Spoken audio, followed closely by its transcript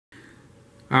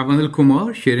I'm Anil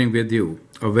Kumar sharing with you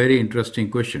a very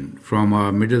interesting question from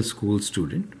a middle school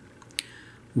student.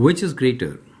 Which is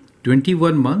greater,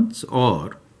 21 months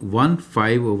or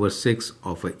 1/5/6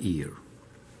 of a year?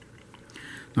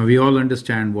 Now we all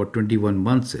understand what 21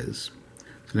 months is.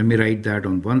 So let me write that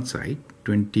on one side,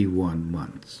 21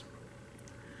 months.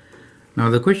 Now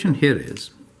the question here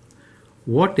is,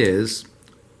 what is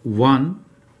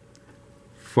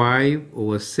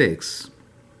 1/5/6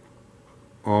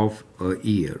 of a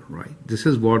year, right? This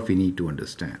is what we need to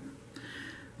understand.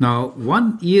 Now,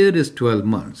 1 year is 12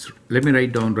 months. Let me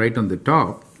write down right on the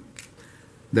top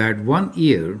that 1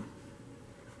 year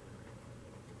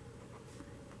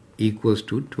equals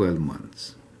to 12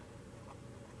 months.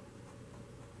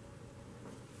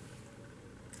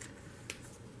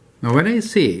 Now, when I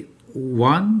say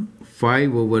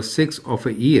 1/5/6 of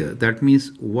a year, that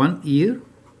means 1 year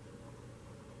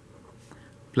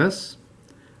plus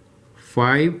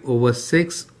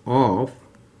 5/6 of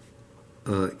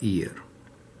a year.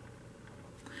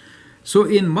 So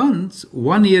in months,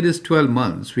 1 year is 12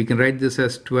 months. We can write this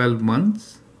as 12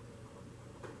 months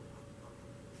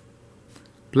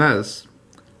plus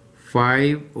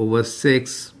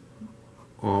 5/6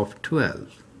 of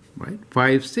 12, right?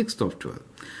 5/6 of 12.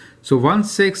 So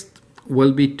 1/6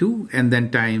 will be 2 and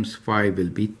then times 5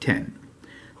 will be 10.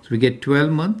 So we get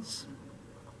 12 months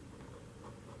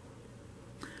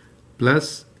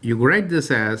plus, you write this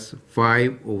as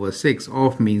 5/6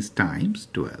 of means times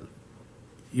 12.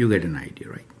 You get an idea,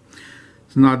 right?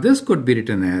 So now this could be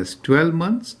written as 12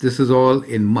 months. This is all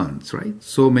in months, right?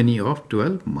 So many of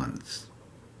 12 months.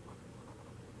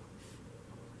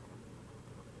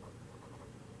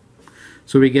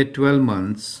 So we get 12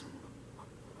 months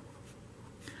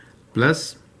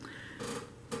plus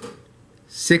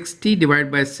 60 divided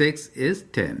by 6 is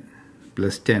 10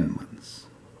 plus 10 months.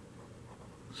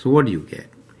 So what do you get?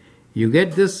 You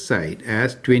get this side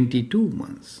as 22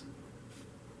 months.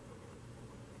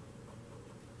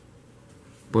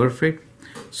 Perfect.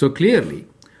 So clearly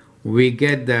we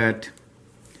get that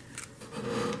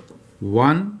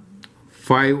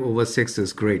 1/5/6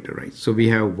 is greater, right? So we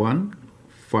have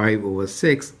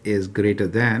 1/5/6 is greater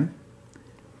than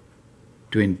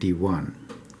 21.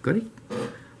 Correct?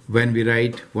 When we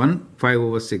write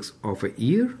 1/5/6 of a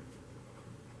year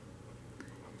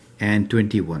and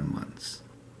 21 months.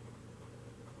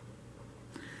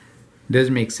 Does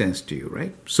make sense to you,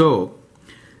 right? So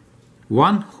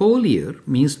 1 whole year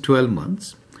means 12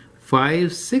 months.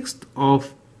 5/6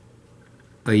 of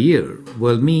a year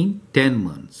will mean 10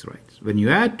 months, right? When you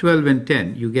add 12 and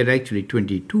 10, you get actually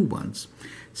 22 months.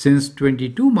 Since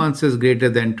 22 months is greater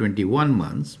than 21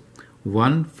 months,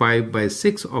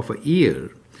 1/5/6 of a year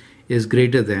is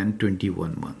greater than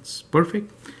 21 months.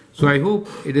 Perfect. So I hope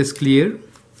it is clear.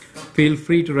 Feel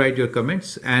free to write your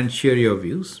comments and share your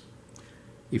views.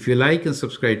 If you like and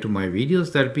subscribe to my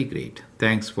videos, that'd be great.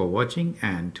 Thanks for watching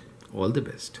and all the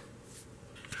best.